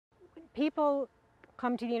people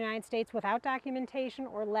come to the United States without documentation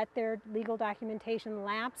or let their legal documentation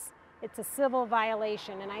lapse, it's a civil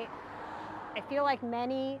violation. And I feel like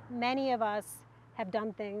many of us have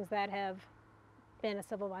done things that have been a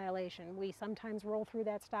civil violation. We sometimes roll through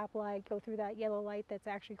that stoplight, go through that yellow light that's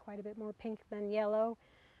actually quite a bit more pink than yellow.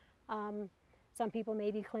 Some people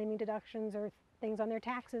may be claiming deductions or things on their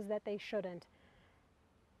taxes that they shouldn't.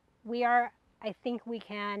 I think we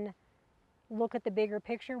can look at the bigger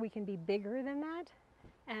picture. We can be bigger than that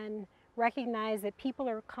and recognize that people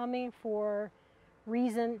are coming for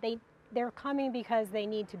reason. They're coming because they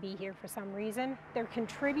need to be here for some reason. They're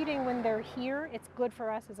contributing when they're here. It's good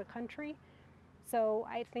for us as a country. So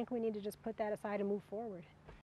I think we need to just put that aside and move forward.